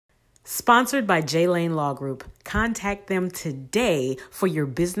Sponsored by J Lane Law Group. Contact them today for your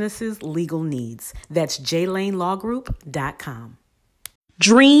business's legal needs. That's jlanelawgroup.com.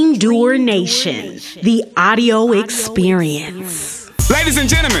 Dream Doer Nation, the audio experience. Ladies and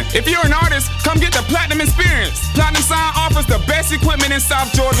gentlemen, if you're an artist, come get the Platinum Experience. Platinum Sound offers the best equipment in South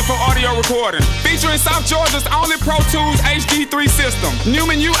Georgia for audio recording. Featuring South Georgia's only Pro Tools HD3 system,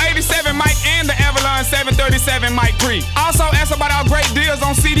 Newman U87 mic, and the Avalon 737 mic pre. Also, ask about our great deals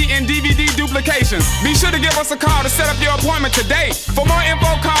on CD and DVD duplications. Be sure to give us a call to set up your appointment today. For more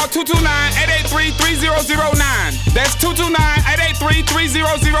info, call 229-883-3009. That's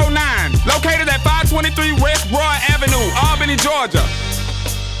 229-883-3009. Located at 523 West Broad Avenue, Albany, Georgia.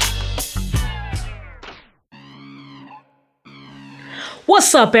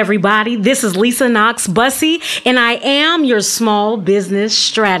 What's up, everybody? This is Lisa Knox Bussey, and I am your small business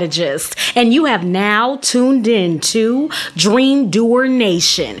strategist. And you have now tuned in to Dream Doer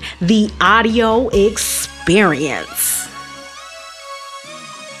Nation, the audio experience.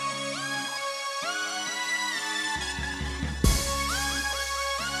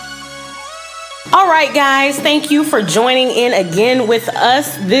 All right, guys, thank you for joining in again with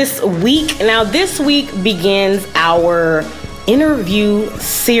us this week. Now, this week begins our interview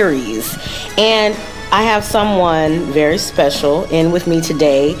series, and I have someone very special in with me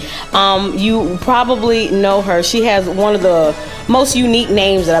today. You probably know her. She has one of the most unique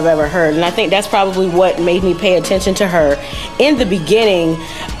names that I've ever heard, and I think that's probably what made me pay attention to her in the beginning.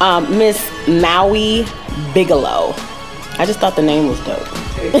 Miss Maui Bigelow. I just thought the name was dope.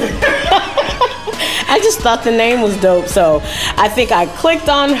 I just thought the name was dope, so I think I clicked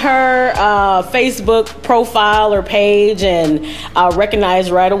on her Facebook profile or page and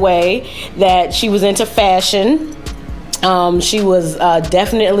recognized right away that she was into fashion. She was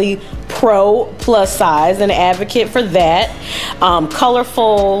definitely pro plus size, an advocate for that.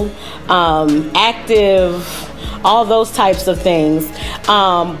 Colorful, active, all those types of things.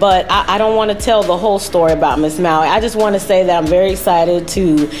 But I don't want to tell the whole story about Miss Maui. I just want to say that I'm very excited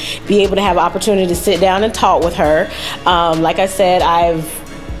to be able to have opportunity to sit down and talk with her. Like I said, I've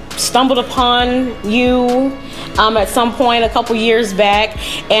stumbled upon you at some point a couple years back,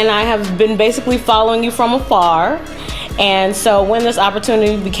 and I have been basically following you from afar. And so when this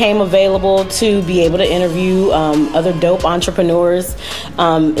opportunity became available to be able to interview other dope entrepreneurs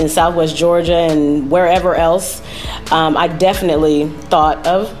in Southwest Georgia and wherever else, I definitely thought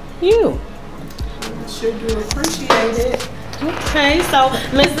of you. Sure do appreciate it. Okay, so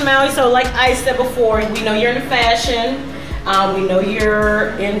Ms. Maui, so like I said before, we know you're into fashion. We know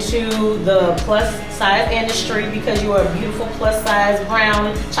you're into the plus size industry because you are a beautiful plus size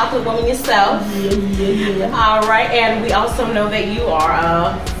brown chocolate woman yourself. Yeah. All right, and we also know that you are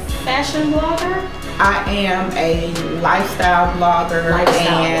a fashion blogger. I am a lifestyle blogger,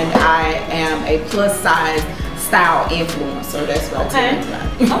 and I am a plus size style influencer. That's what I tell you about.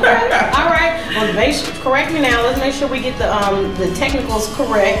 Okay. All right. Well, correct me now. Let's make sure we get the technicals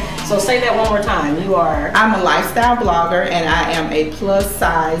correct. So say that one more time. You are. I'm a lifestyle blogger, and I am a plus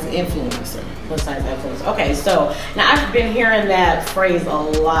size influencer. Plus size influencer. Okay. So now I've been hearing that phrase a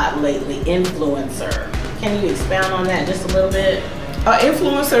lot lately. Influencer. Can you expound on that just a little bit? An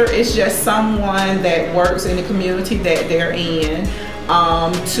influencer is just someone that works in the community that they're in,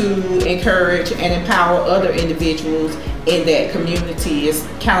 to encourage and empower other individuals in that community. It's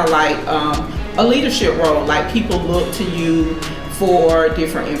kind of like a leadership role. Like, people look to you for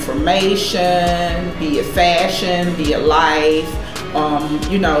different information, be it fashion, be it life,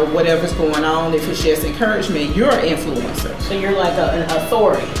 whatever's going on. If it's just encouragement, you're an influencer. So you're like an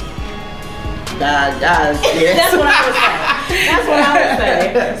authority. Guys, yes. That's what I would say. That's what I would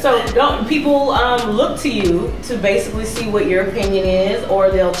say. So don't people look to you to basically see what your opinion is, or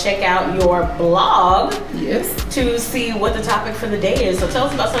they'll check out your blog, yes, to see what the topic for the day is. So tell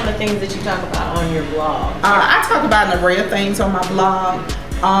us about some of the things that you talk about on your blog. I talk about the rare things on my blog.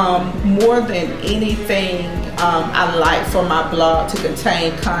 More than anything, I like for my blog to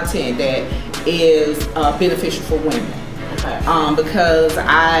contain content that is beneficial for women. Because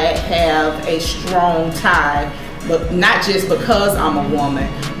I have a strong tie, but not just because I'm a woman,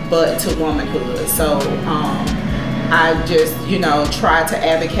 but to womanhood. So I just, try to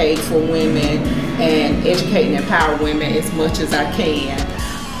advocate for women and educate and empower women as much as I can.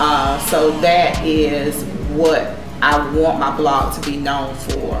 So that is what I want my blog to be known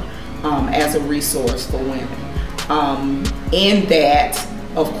for, as a resource for women. In that,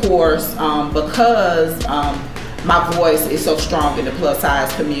 of course, because my voice is so strong in the plus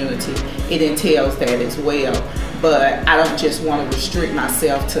size community, it entails that as well. But I don't just want to restrict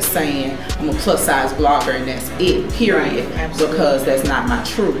myself to saying I'm a plus size blogger and that's it, period, because that's not my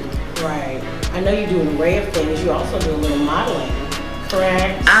truth. Right. I know you do an array of things. You also do a little modeling,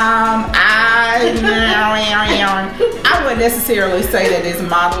 correct? I wouldn't necessarily say that it's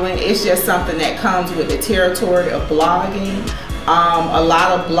modeling. It's just something that comes with the territory of blogging. A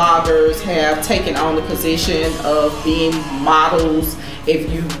lot of bloggers have taken on the position of being models, if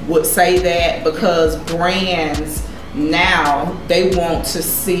you would say that, because brands now, they want to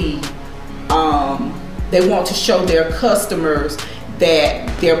see, they want to show their customers that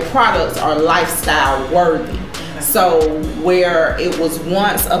their products are lifestyle worthy. So where it was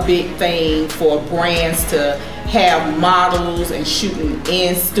once a big thing for brands to have models and shooting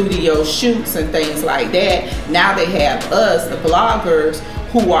in studio shoots and things like that, now they have us, the bloggers,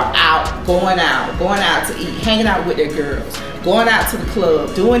 who are going out to eat, hanging out with their girls, going out to the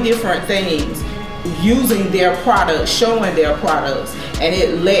club, doing different things, using their products, showing their products, and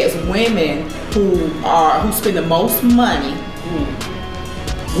it lets women who spend the most money.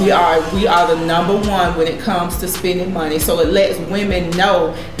 We are the number one when it comes to spending money. So it lets women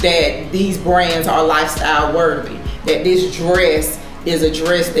know that these brands are lifestyle worthy. That this dress is a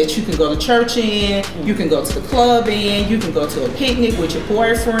dress that you can go to church in, you can go to the club in, you can go to a picnic with your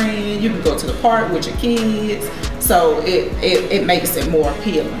boyfriend, you can go to the park with your kids. So it makes it more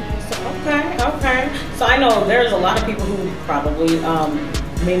appealing. Okay. So I know there's a lot of people who probably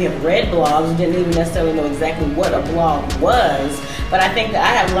maybe have read blogs, didn't even necessarily know exactly what a blog was. But I think that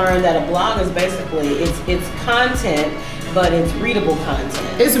I have learned that a blog is basically, it's content, but it's readable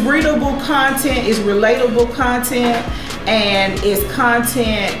content. It's readable content, it's relatable content, and it's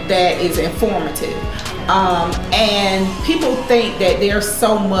content that is informative. And people think that there's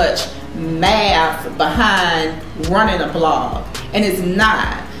so much math behind running a blog, and it's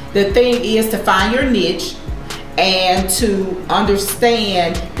not. The thing is to find your niche and to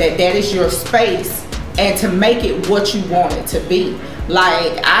understand that that is your space and to make it what you want it to be.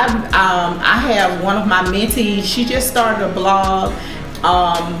 Like I have one of my mentees, she just started a blog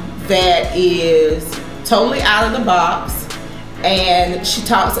that is totally out of the box, and she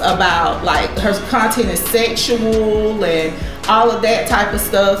talks about, like, her content is sexual and all of that type of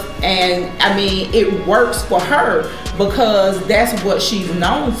stuff, and I mean it works for her because that's what she's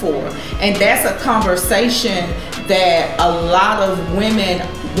known for, and that's a conversation that a lot of women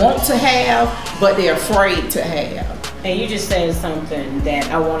want to have but they're afraid to have. And you just said something that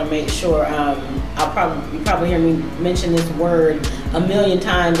I want to make sure, you probably hear me mention this word a million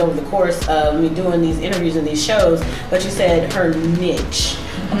times over the course of me doing these interviews and these shows, but you said her niche.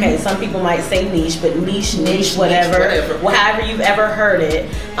 Okay, some people might say niche, but niche, whatever. Well, however you've ever heard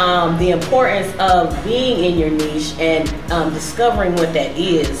it, the importance of being in your niche and discovering what that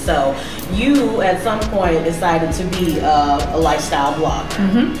is. So you, at some point, decided to be a lifestyle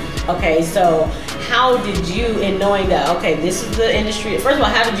blogger. Okay, so how did you, in knowing that, okay, this is the industry, first of all,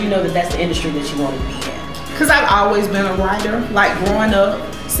 how did you know that that's the industry that you want to be in? Because I've always been a writer. Like, growing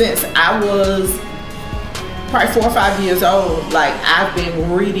up, since I was probably 4 or 5 years old, like, I've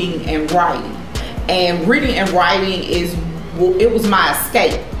been reading and writing. And reading and writing it was my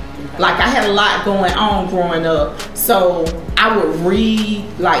escape. Like, I had a lot going on growing up, so I would read,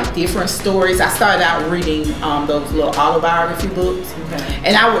 like, different stories. I started out reading those little autobiography books,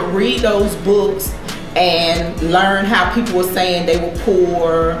 and I would read those books and learn how people were saying they were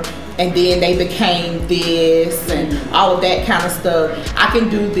poor, and then they became this, and all of that kind of stuff. I can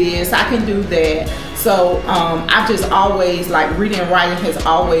do this, I can do that. So I've just always, like, reading and writing has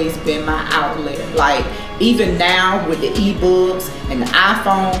always been my outlet. Like, even now with the ebooks and the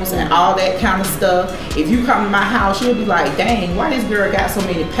iPhones and all that kind of stuff, if you come to my house, you'll be like, dang, why this girl got so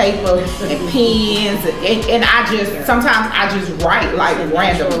many paper and pens, and sometimes I just write, like,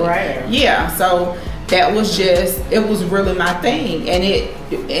 randomly. Yeah, so that was it was really my thing. And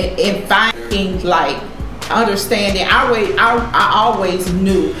in finding, like, understanding, I always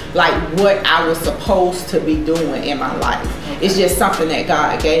knew, like, what I was supposed to be doing in my life. It's just something that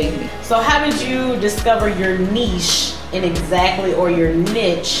God gave me. So how did you discover your niche in exactly, or your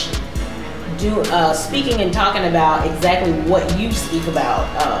niche, speaking and talking about exactly what you speak about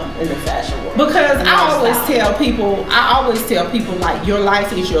in the fashion world? Because I always tell people, like, your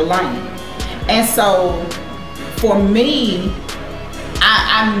life is your lane. And so for me,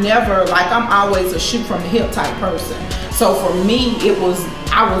 I'm never, like, I'm always a shoot from the hip type person. So for me,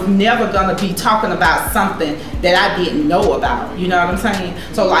 I was never gonna be talking about something that I didn't know about. You know what I'm saying?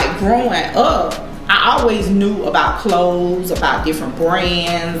 So, like, growing up, I always knew about clothes, about different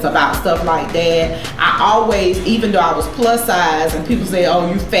brands, about stuff like that. I always, even though I was plus size and people say,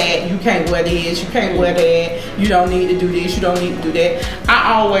 oh, you fat, you can't wear this, you can't wear that, you don't need to do this, you don't need to do that,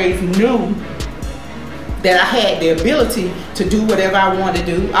 I always knew that I had the ability to do whatever I wanted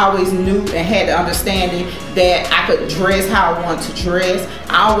to do. I always knew and had the understanding that I could dress how I wanted to dress.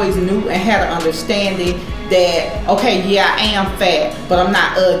 I always knew and had an understanding that, okay, yeah, I am fat, but I'm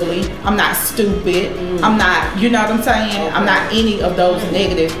not ugly, I'm not stupid, I'm not, you know what I'm saying? I'm not any of those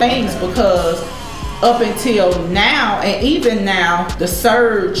negative things, because up until now, and even now, the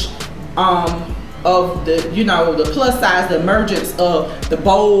surge of the, you know, the plus size, the emergence of the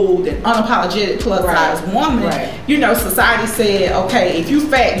bold and unapologetic plus size woman, you know, society said, okay, if you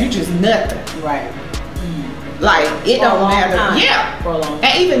fat, you just nothing. Like, it don't matter.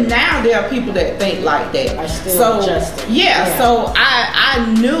 And even now there are people that think like that. So so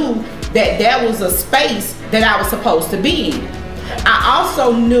I knew that there was a space that I was supposed to be in. I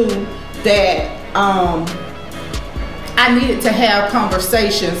also knew that I needed to have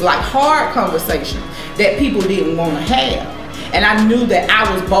conversations, like hard conversations that people didn't want to have. And I knew that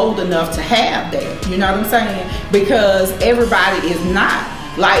I was bold enough to have that. You know what I'm saying? Because everybody is not.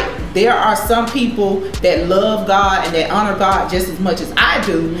 Like, there are some people that love God and that honor God just as much as I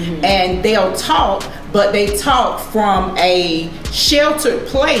do, and they'll talk, but they talk from a sheltered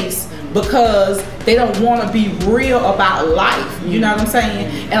place because they don't want to be real about life. You know what I'm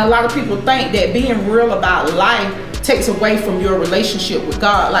saying? And a lot of people think that being real about life takes away from your relationship with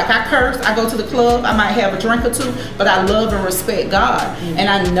God. Like, I curse, I go to the club, I might have a drink or two, but I love and respect God. And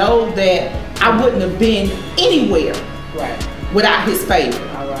I know that I wouldn't have been anywhere without his favor.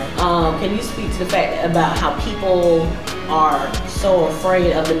 Can you speak to the fact about how people are so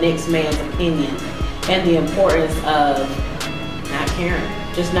afraid of the next man's opinion and the importance of not caring,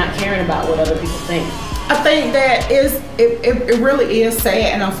 just not caring about what other people think? I think that it really is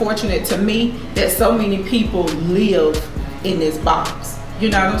sad and unfortunate to me that so many people live in this box. You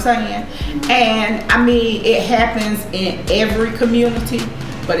know what I'm saying? And I mean, it happens in every community,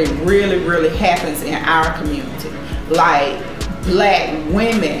 but it really, really happens in our community. Like, black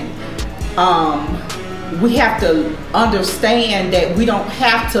women, we have to understand that we don't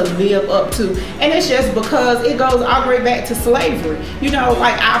have to live up to, and it's just because it goes all the way back to slavery. You know,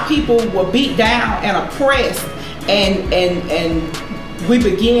 like, our people were beat down and oppressed, and we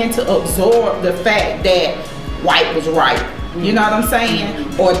began to absorb the fact that white was right. You know what I'm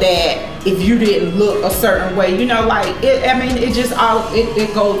saying? Or that if you didn't look a certain way, you know, like, it, I mean, it just all,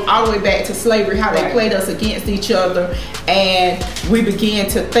 it goes all the way back to slavery, how they played us against each other, and we began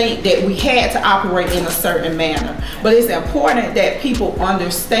to think that we had to operate in a certain manner. But it's important that people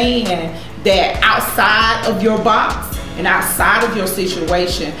understand that outside of your box and outside of your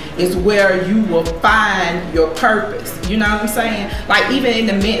situation is where you will find your purpose. You know what I'm saying? Like, even in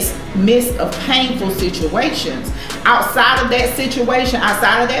the midst of painful situations, outside of that situation,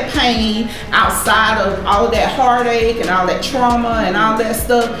 outside of that pain, outside of all of that heartache and all that trauma and all that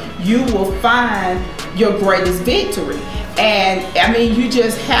stuff, you will find your greatest victory. And I mean, you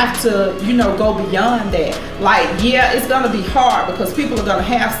just have to, you know, go beyond that. Like, yeah, it's gonna be hard because people are gonna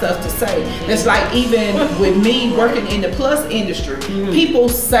have stuff to say. It's like, even with me working in the plus industry, people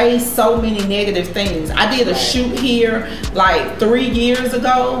say so many negative things. I did a shoot here like 3 years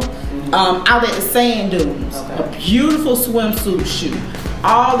ago, out at the sand dunes, a beautiful swimsuit shoot.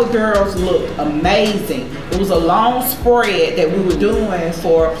 All the girls looked amazing. It was a long spread that we were doing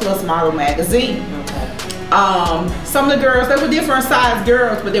for Plus Model magazine. Some of the girls, they were different size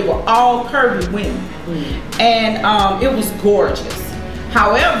girls, but they were all curvy women. And it was gorgeous.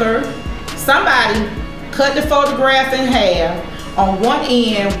 However, somebody cut the photograph in half. On one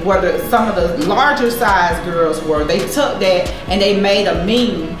end, where some of the larger size girls were, they took that and they made a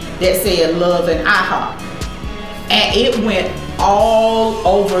meme that said "Love and IHOP," and it went all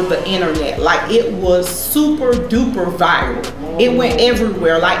over the internet. Like, it was super duper viral. It went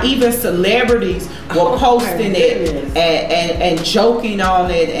everywhere. Like, even celebrities were posting it and joking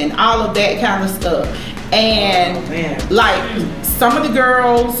on it and all of that kind of stuff. And like, some of the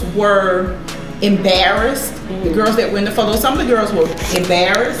girls were embarrassed. The girls that were in the photo, some of the girls were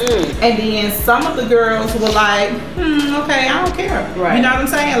embarrassed, and then some of the girls were like, okay, I don't care. You know what I'm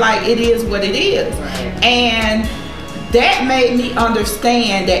saying? Like, it is what it is. And that made me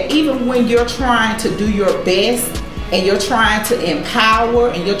understand that even when you're trying to do your best and you're trying to empower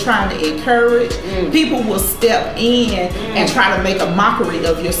and you're trying to encourage, people will step in and try to make a mockery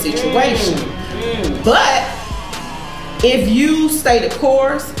of your situation. But if you stay the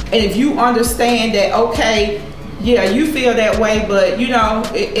course and if you understand that, okay, Yeah, you feel that way, but you know,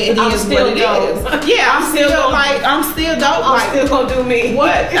 it is what it is. Yeah, I'm still dope. I'm like, still gonna do me.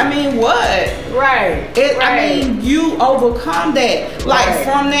 What? I mean, what? Right. I mean, you overcome that. Like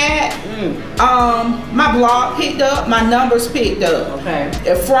from that, my blog picked up, my numbers picked up. Okay.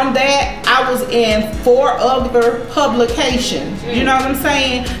 And from that, I was in 4 other publications. You know what I'm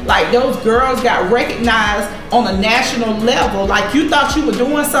saying? Like those girls got recognized on a national level. Like you thought you were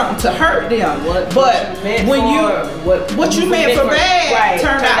doing something to hurt them, but what you meant for bad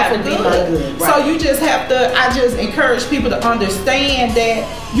turned out for good. Right. So you just have to. I just encourage people to understand that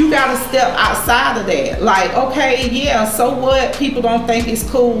you got to step outside of that. Like, okay, yeah, so what? People don't think it's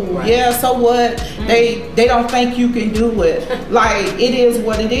cool. Right. Yeah, so what? They don't think you can do it. Like, it is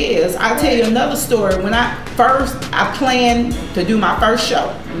what it is. I'll tell you another story. When I planned to do my first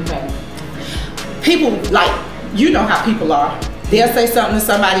show. Okay. People, like, you know how people are. They'll say something to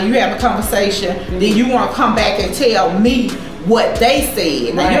somebody, you have a conversation, then you want to come back and tell me what they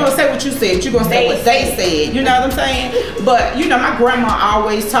said. Now, you don't say what you said, you're going to say what they said. You know what I'm saying? But, you know, my grandma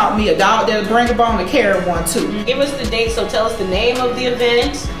always taught me a dog that'll bring a bone to carry one too. Give us the date, so tell us the name of the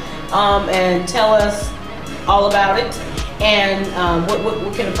event, and tell us all about it. And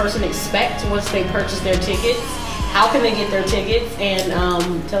what can a person expect once they purchase their tickets? How can they get their tickets? And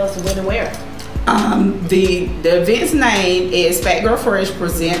tell us when and where. The event's name is Fat Girl Fresh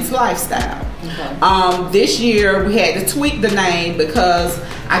Presents Lifestyle. Okay. This year we had to tweak the name because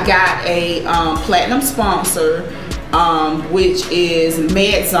I got a platinum sponsor, which is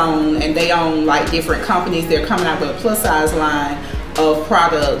MedZone, and they own like different companies. They're coming out with a plus size line of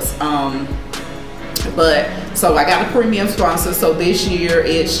products. But so I got a premium sponsor. So this year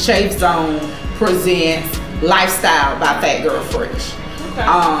it's Shape Zone Presents Lifestyle by Fat Girl Fresh.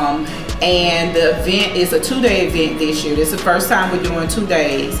 Okay. And the event is a 2-day event this year. This is the first time we're doing 2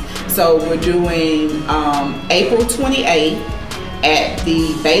 days. So we're doing April 28th at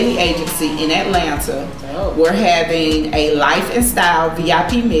the Bailey Agency in Atlanta. Oh. We're having a Life and Style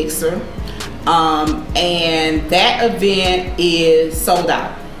VIP mixer. And that event is sold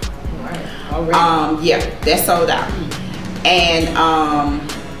out. Already? Yeah, that's sold out. And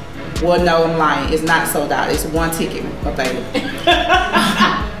well, no, I'm lying. It's not sold out. It's 1 ticket available.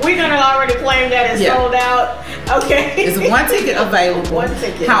 We're gonna already claim that it's sold out. Okay. It's 1 ticket available. 1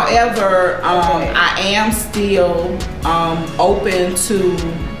 ticket. However, I am still open to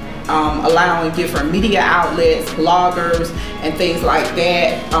allowing different media outlets, bloggers, and things like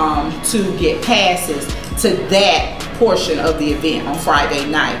that to get passes to that portion of the event on Friday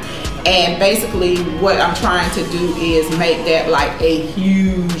night. And basically what I'm trying to do is make that like a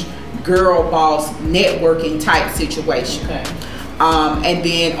huge girl boss networking type situation. Okay. And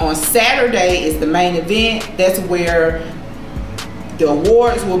then on Saturday is the main event. That's where the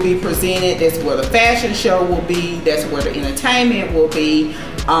awards will be presented. That's where the fashion show will be. That's where the entertainment will be.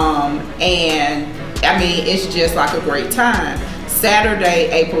 And I mean, it's just like a great time. Saturday,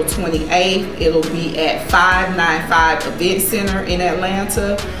 April 28th, it'll be at 595 Event Center in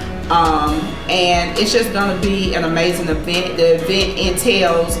Atlanta. And it's just gonna be an amazing event. The event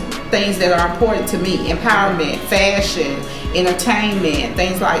entails things that are important to me: empowerment, fashion, entertainment,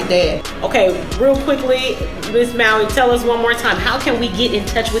 things like that. Okay, real quickly, Miss Maui, tell us one more time, how can we get in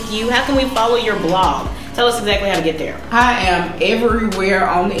touch with you? How can we follow your blog? Tell us exactly how to get there. I am everywhere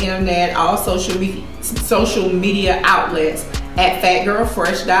on the internet, all social media outlets at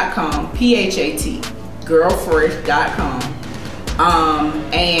fatgirlfresh.com, PHAT, girlfresh.com.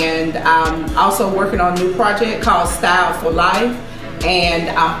 And I'm also working on a new project called Style for Life, and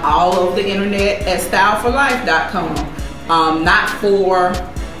I'm all over the internet at styleforlife.com. Not for,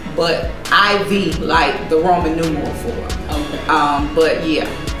 but IV, like the Roman numeral for. Okay. But yeah.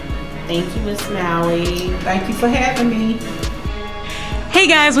 Thank you, Miss Maui. Thank you for having me. Hey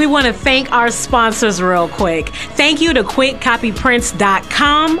guys, we want to thank our sponsors real quick. Thank you to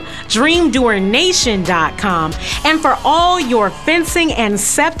QuickCopyPrints.com, DreamDoerNation.com, and for all your fencing and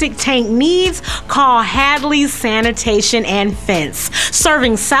septic tank needs, call Hadley's Sanitation and Fence,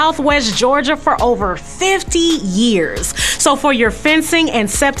 serving Southwest Georgia for over 50 years. So for your fencing and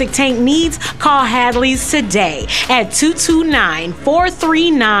septic tank needs, call Hadley's today at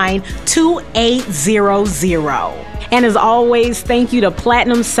 229-439-2800. And as always, thank you to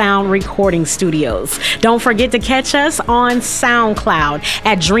Platinum Sound Recording Studios. Don't forget to catch us on SoundCloud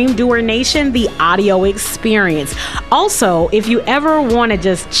at Dream Doer Nation, the audio experience. Also, if you ever want to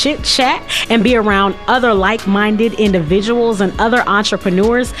just chit chat and be around other like-minded individuals and other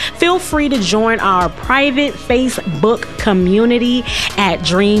entrepreneurs, feel free to join our private Facebook community at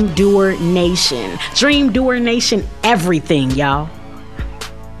Dream Doer Nation. Dream Doer Nation, everything, y'all.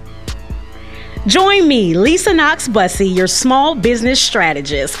 Join me, Lisa Knox Bussey, your small business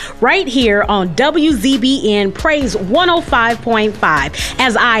strategist, right here on WZBN Praise 105.5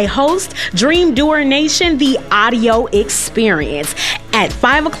 as I host Dream Doer Nation, the audio experience, at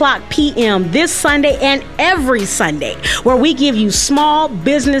 5 o'clock p.m. this Sunday and every Sunday, where we give you small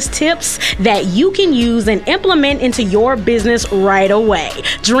business tips that you can use and implement into your business right away.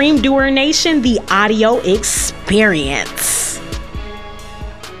 Dream Doer Nation, the audio experience.